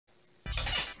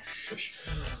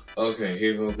Okay,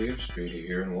 hey BDStudio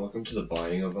here, and welcome to the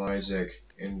Binding of Isaac.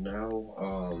 And now,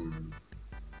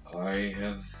 I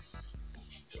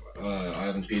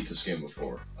haven't beat this game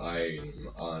before. I'm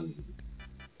on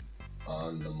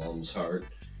the Mum's Heart,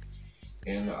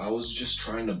 and I was just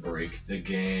trying to break the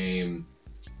game.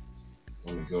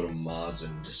 Let me go to mods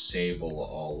and disable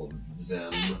all of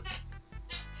them.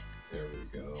 There we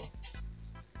go.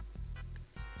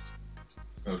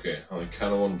 Okay, I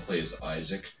kind of want to play as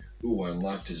Isaac. Ooh, I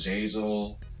unlocked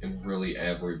Azazel, and really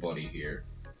everybody here.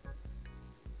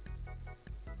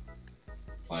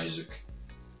 Isaac.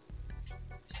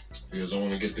 Because I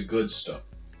want to get the good stuff.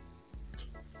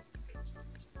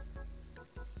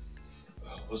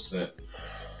 What's that?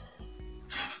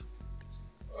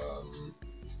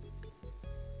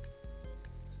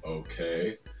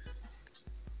 Okay.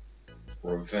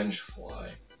 Revenge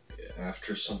Fly.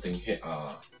 After something hit,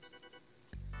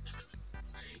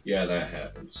 yeah, that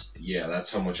happens. Yeah,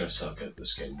 that's how much I suck at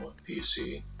this game with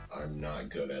PC. I'm not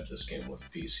good at this game with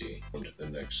PC. Go to the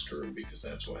next room because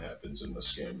that's what happens in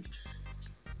this game.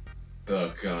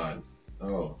 Oh god.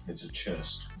 Oh, it's a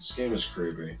chest. This game is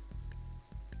creepy.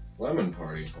 Lemon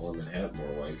Party. Lemon Hat,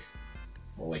 more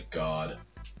like God.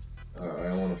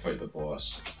 I want to fight the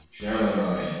boss.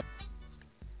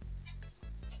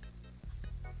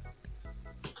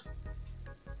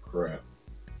 Crap.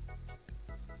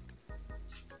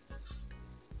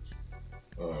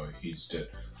 Oh, he's dead.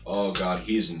 Oh god,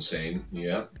 he's insane.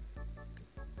 Yep.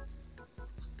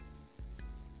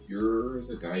 You're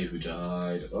the guy who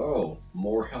died. Oh,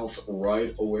 more health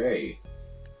right away.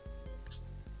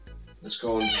 Let's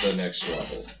go on to the next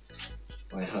level.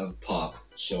 I have pop,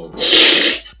 so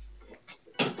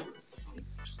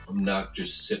I'm not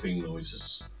just sipping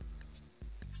noises.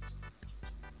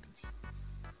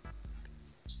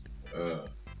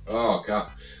 Oh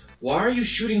god. Why are you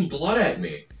shooting blood at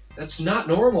me? That's not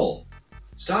normal.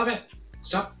 Stop it.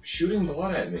 Stop shooting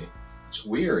blood at me. It's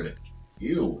weird.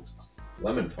 Ew.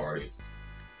 Lemon Party.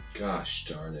 Gosh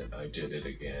darn it, I did it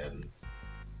again.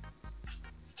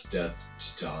 Death,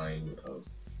 dying,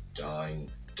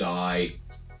 die.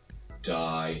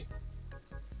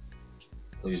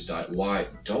 Please die. Why?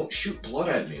 Don't shoot blood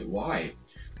at me. Why?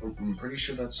 I'm pretty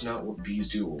sure that's not what bees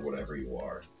do or whatever you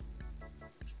are.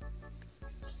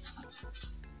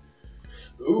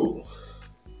 Ooh.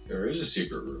 There is a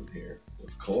secret room here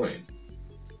with coin.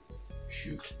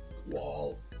 Shoot.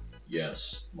 Wall.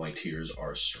 Yes, my tears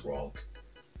are strong.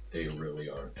 They really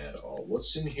aren't at all.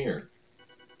 What's in here?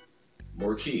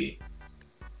 More key.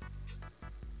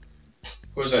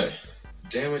 What is that?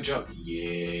 Damage up.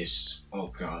 Yes. Oh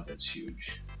god, that's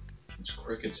huge. It's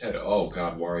Cricket's head. Oh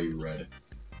god, why are you red?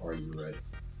 Why are you red?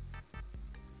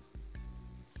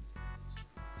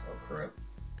 Oh crap.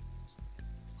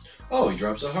 Oh, he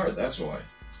drops a heart, that's why.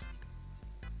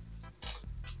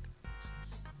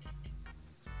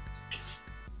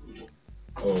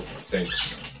 Oh,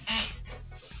 thanks.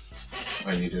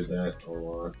 I needed that a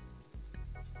lot.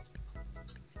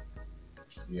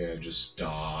 Yeah, just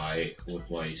die with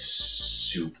my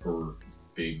super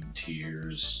big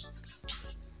tears.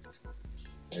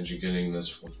 And you're getting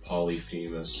this with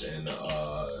polyphemus and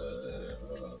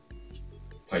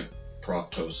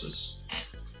proptosis.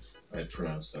 I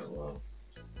pronounced that wrong.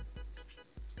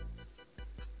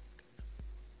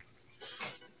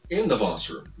 In the boss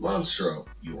room, Monstro,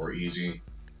 you are easy.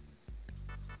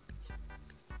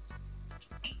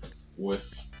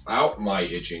 Without my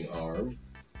itching arm.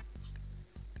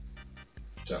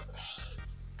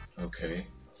 Okay.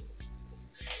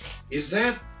 Is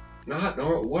that not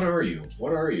normal? What are you?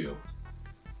 What are you?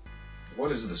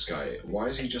 What is this guy? Why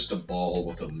is he just a ball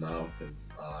with a mouth and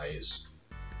eyes?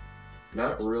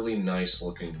 Not really nice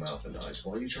looking mouth and eyes.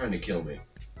 Why are you trying to kill me?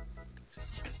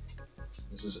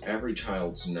 This is every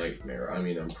child's nightmare. I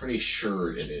mean, I'm pretty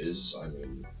sure it is. I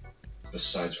mean,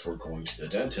 besides for going to the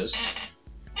dentist.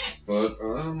 But,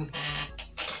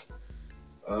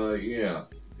 yeah.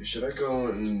 Should I go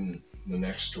in the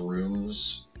next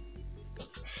rooms?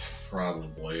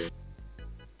 Probably.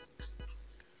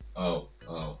 Oh.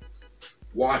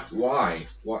 Why?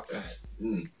 What?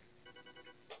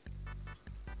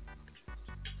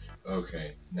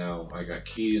 Okay, now I got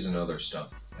keys and other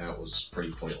stuff. That was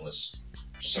pretty pointless.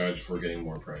 Besides for getting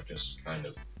more practice, kind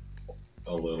of.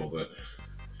 A little bit.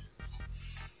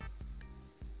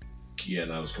 Yeah,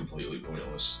 that was completely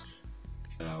pointless.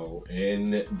 Now,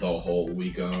 in the hole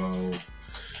we go.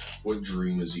 What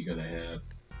dream is he gonna have?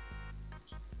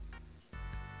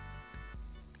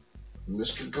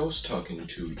 Mr. Ghost talking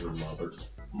to your mother.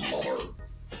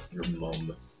 Your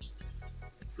mum.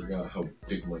 Forgot how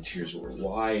big my tears were.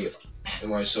 Why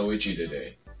am I so itchy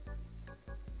today?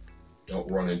 Don't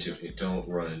run into me. Don't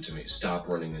run into me. Stop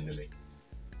running into me.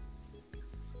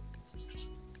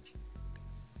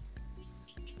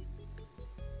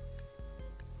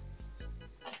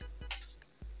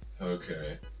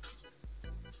 Okay.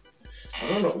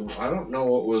 I don't know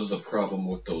what was the problem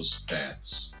with those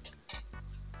bats.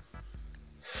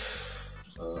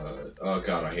 Oh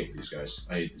god, I hate these guys.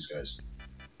 I hate these guys.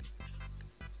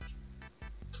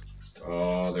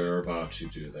 Oh, they're about to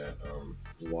do that.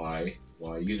 Why?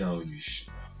 Why? You know, you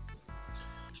should.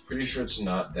 Pretty sure it's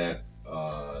not that,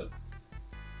 what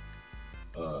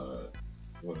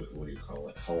do you call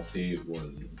it? Healthy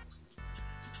when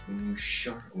you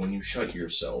shut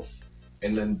yourself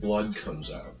and then blood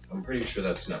comes out. I'm pretty sure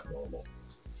that's not normal.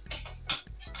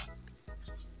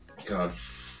 God,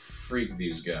 freak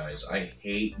these guys. I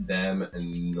hate them.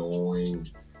 Annoying.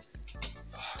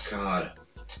 Oh, God.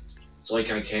 It's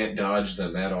like I can't dodge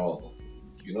them at all.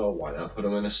 You know, why not put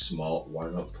them in a small... Why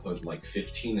not put like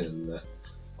 15 in that?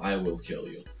 I will kill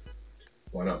you.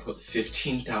 Why not put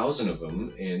 15,000 of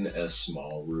them in a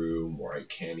small room where I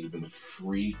can't even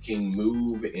freaking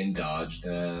move and dodge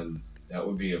them? That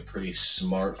would be a pretty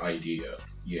smart idea.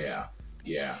 Yeah.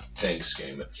 Yeah. Thanks,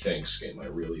 game. Thanks, game. I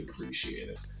really appreciate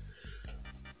it.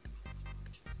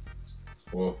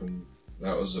 Welcome.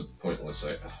 That was a pointless...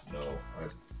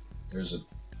 There's a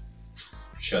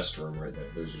chest room right there.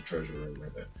 There's a treasure room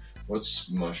right there. What's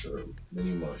mushroom?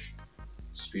 Mini mush.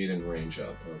 Speed and range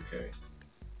up. Okay.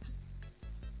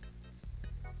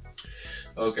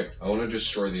 Okay, I want to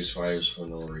destroy these fires for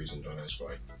no reason, don't ask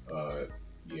why.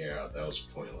 Yeah, that was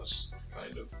pointless.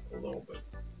 Kind of. A little bit.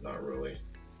 Not really.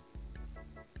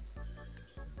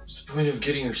 What's the point of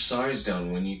getting your size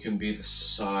down when you can be the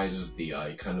size of the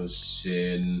icon of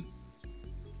sin?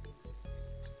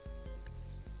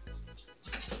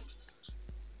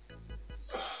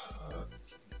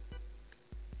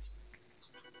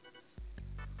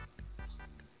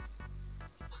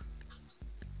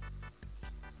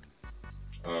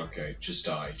 Okay, just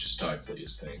die,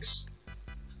 please, thanks.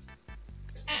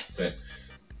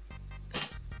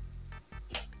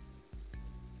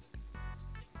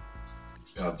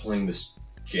 God, playing this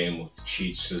game with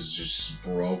cheats is just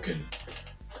broken.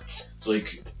 It's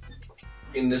like,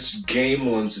 in this game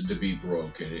wants it to be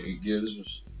broken. It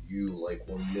gives you like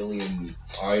 1 million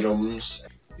items.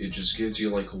 It just gives you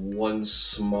like one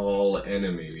small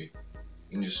enemy.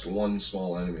 And just one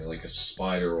small enemy, like a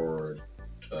spider or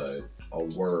a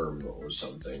worm or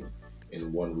something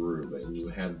in one room, and you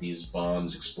have these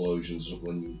bombs, explosions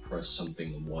when you press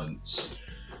something once.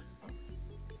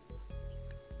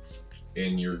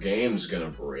 And your game's gonna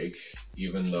break,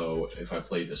 even though if I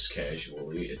play this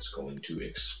casually, it's going to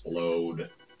explode.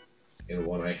 And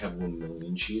when I have 1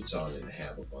 million cheats on it and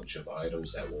have a bunch of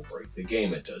items that will break the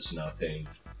game, it does nothing.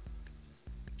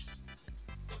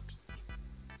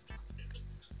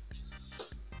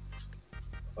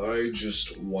 I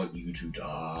just want you to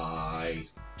die.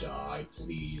 Die,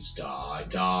 please, die.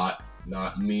 Die.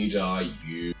 Not me, die,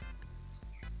 you.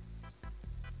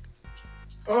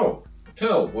 Oh,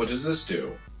 pill, what does this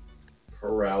do?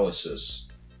 Paralysis.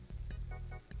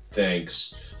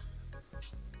 Thanks.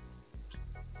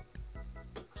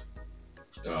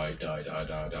 Die, die, die,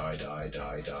 die, die, die,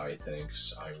 die, die.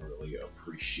 Thanks. I really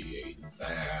appreciate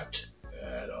that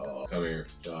at all. Come here,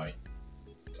 die.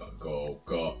 Go,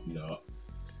 no.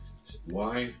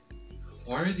 Why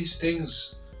are these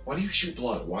things... Why do you shoot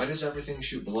blood? Why does everything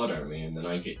shoot blood at me and then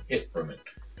I get hit from it?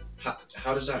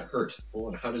 How does that hurt?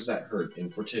 One, how does that hurt?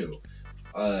 And for two,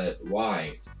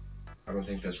 why? I don't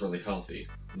think that's really healthy.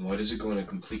 And why does it go in a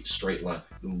complete straight line?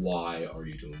 And why are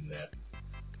you doing that?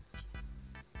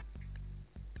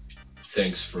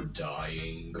 Thanks for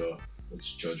dying.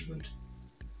 What's judgment?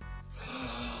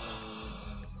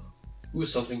 Ooh,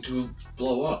 something to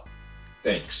blow up.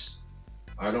 Thanks.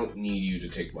 I don't need you to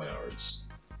take my arts.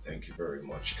 Thank you very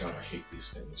much. God, I hate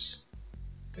these things.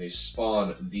 They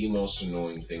spawn the most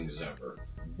annoying things ever,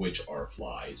 which are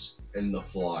flies. And the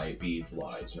bee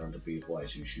flies, not the bee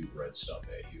flies who shoot red stuff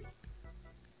at you.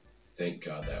 Thank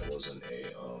God that wasn't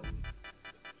a,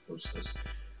 what's this?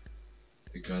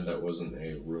 Thank God that wasn't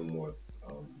a room with,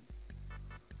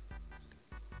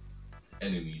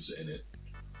 enemies in it.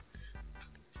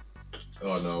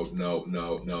 Oh,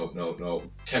 no.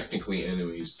 Technically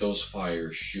enemies. Those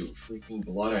fires shoot freaking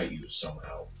blood at you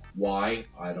somehow. Why?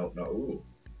 I don't know. Ooh.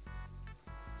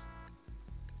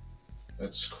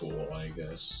 That's cool, I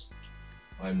guess.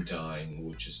 I'm dying,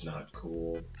 which is not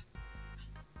cool.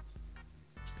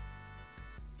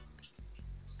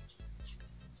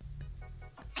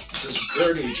 It says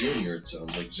Zerdy Jr. It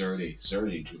sounds like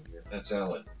Zerdy Jr. That's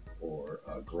Alan. Or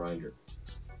Grinder,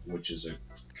 which is a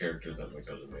character that my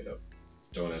cousin made up.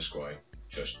 Don't ask why.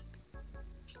 Just.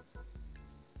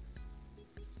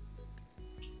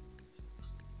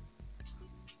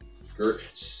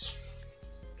 Gertz.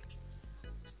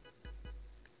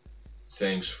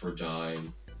 Thanks for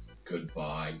dying.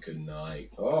 Goodbye, good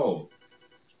night. Oh!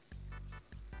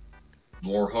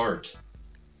 More heart.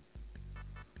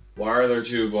 Why are there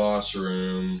 2 boss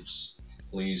rooms?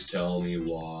 Please tell me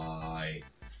why.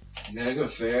 Mega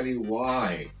Fatty,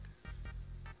 why?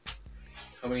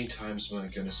 How many times am I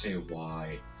gonna say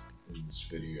why in this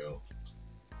video?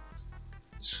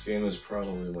 This game is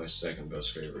probably my 2nd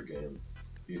best favorite game.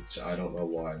 I don't know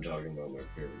why I'm talking about my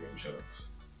favorite game. Shut up.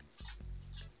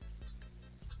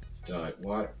 Die.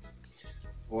 Why?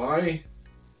 Why?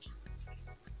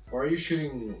 Why are you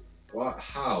shooting? What?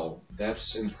 How?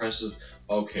 That's impressive.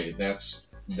 Okay, that's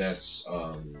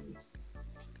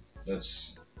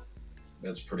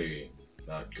pretty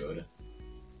not good.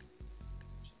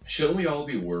 Shouldn't we all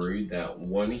be worried that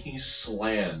when he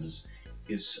slams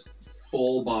his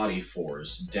full body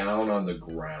force down on the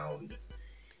ground,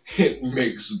 it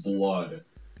makes blood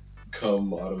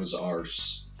come out of his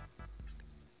arse?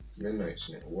 Midnight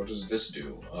Snake. What does this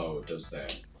do? Oh, it does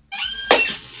that.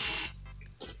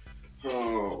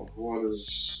 Oh, what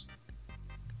is...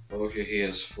 Okay, he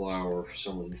has flour.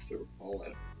 Someone threw all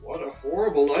that. What a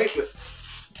horrible nightmare.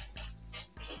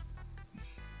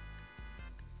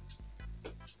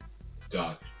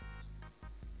 Doc.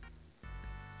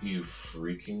 You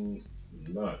freaking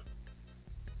nut.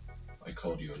 I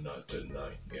called you a nut, didn't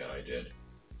I? Yeah, I did.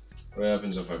 What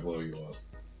happens if I blow you up?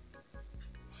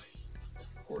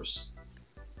 Of course.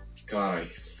 God, I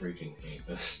freaking hate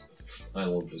this. I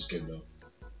love this game though.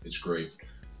 It's great.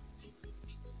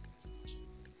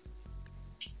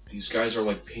 These guys are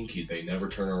like pinkies, they never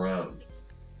turn around.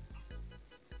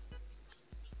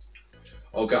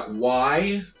 Oh god,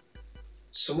 why?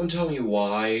 Someone tell me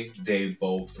why they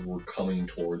both were coming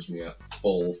towards me at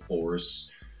full force.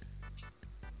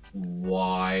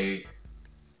 Why?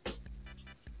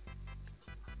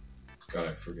 God,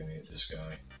 I freaking hate this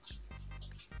guy.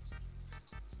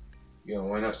 You know,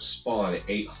 why not spawn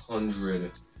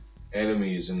 800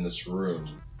 enemies in this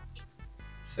room?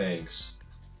 Thanks.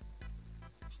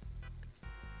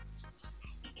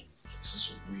 This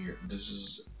is weird. This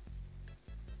is...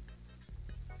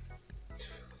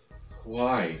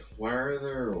 Why? Why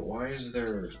is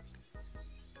there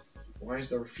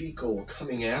fecal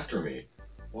coming after me?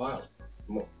 Why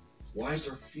is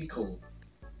there fecal?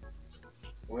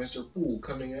 Why is there poo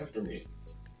coming after me?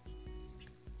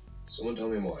 Someone tell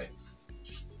me why.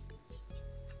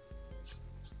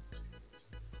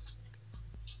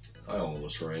 I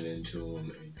almost ran into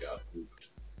him and got pooped.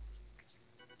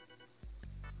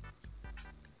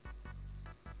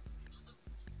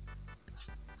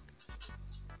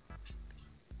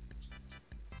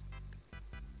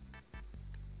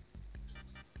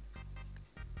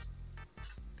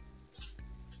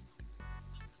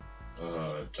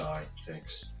 Die,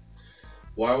 thanks.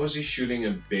 Why was he shooting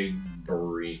a big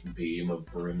beam of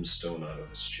brimstone out of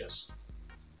his chest?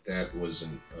 That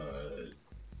wasn't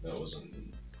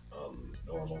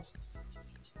normal.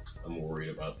 I'm worried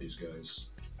about these guys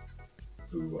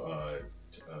who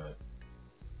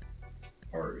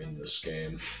are in this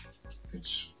game.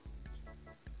 It's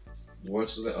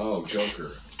what's the oh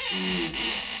Joker. Ooh.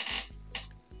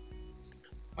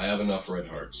 I have enough red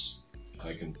hearts.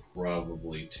 I can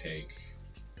probably take.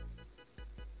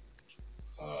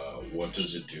 What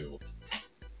does it do?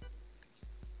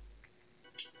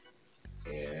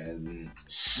 And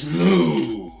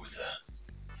smooth.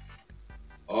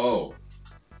 Oh.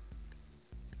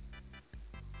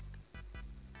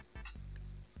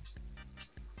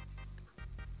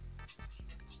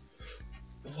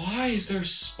 Why is there a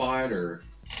spider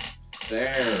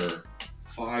there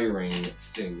firing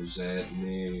things at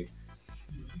me?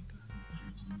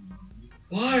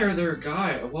 Why are there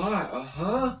guys? Why?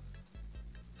 Huh?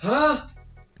 Huh?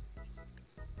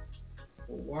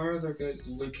 Why are there guys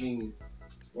licking?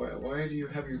 Why do you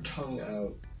have your tongue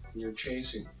out when you're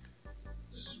chasing?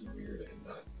 This is weird and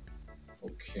not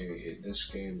okay. This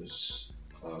game is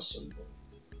awesome.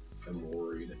 I'm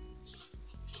worried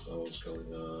about what's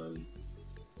going on.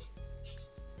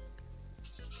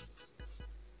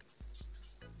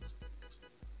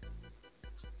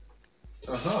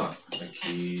 Aha! A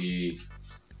key.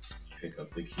 Pick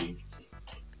up the key.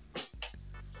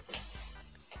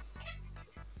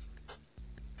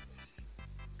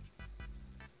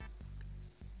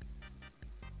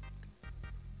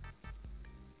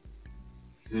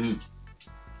 Hmm.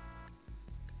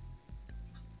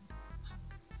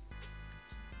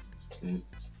 Mm.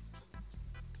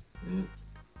 Mm.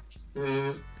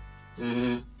 Mm.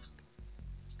 Mm.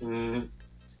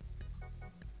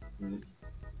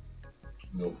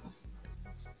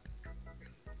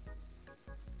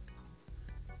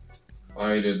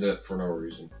 did that for no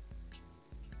reason.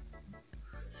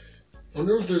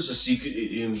 Wonder if there's a secret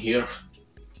room here.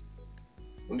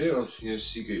 Wonder if there's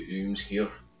secret rooms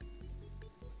here.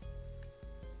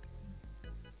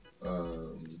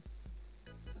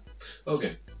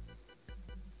 Okay.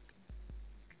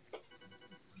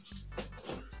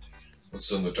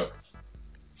 What's on the top?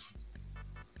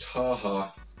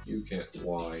 Taha, you can't.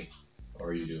 Why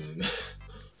are you doing that?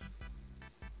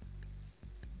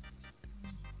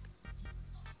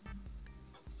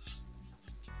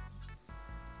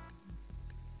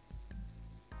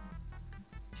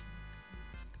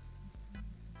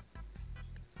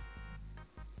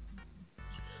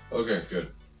 Okay, good.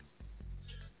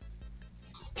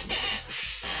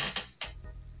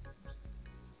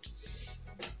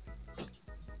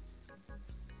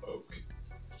 Okay.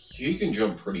 He can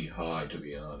jump pretty high, to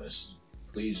be honest.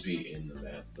 Please be in the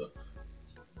map, though.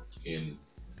 In.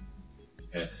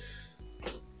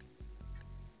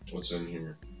 What's in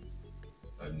here?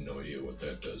 I have no idea what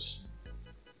that does.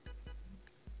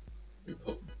 You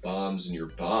put bombs in your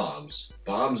bombs.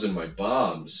 Bombs in my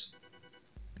bombs.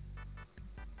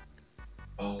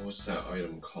 Oh, what's that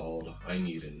item called? I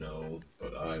need to know,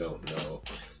 but I don't know,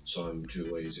 so I'm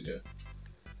too lazy to.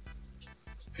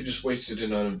 I just wasted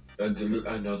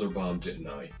another bomb, didn't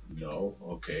I? No?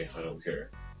 Okay, I don't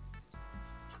care.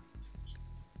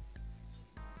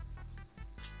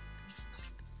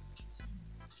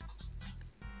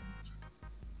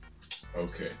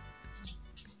 Okay.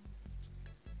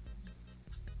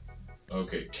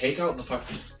 Okay, take out the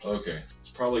fucking. Okay, it's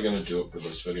probably gonna do it for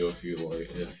this video. If you like,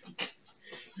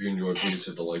 if you enjoyed, please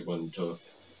hit the like button.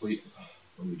 Please,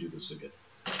 let me do this again.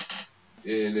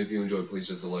 And if you enjoyed, please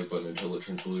hit the like button until it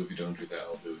turns blue. If you don't do that,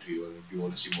 I'll do it to you. And if you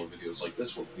want to see more videos like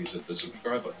this one, please hit the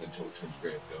subscribe button until it turns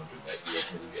gray. If you don't do that, you will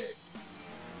turn gay.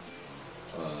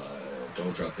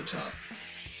 Don't drop the top.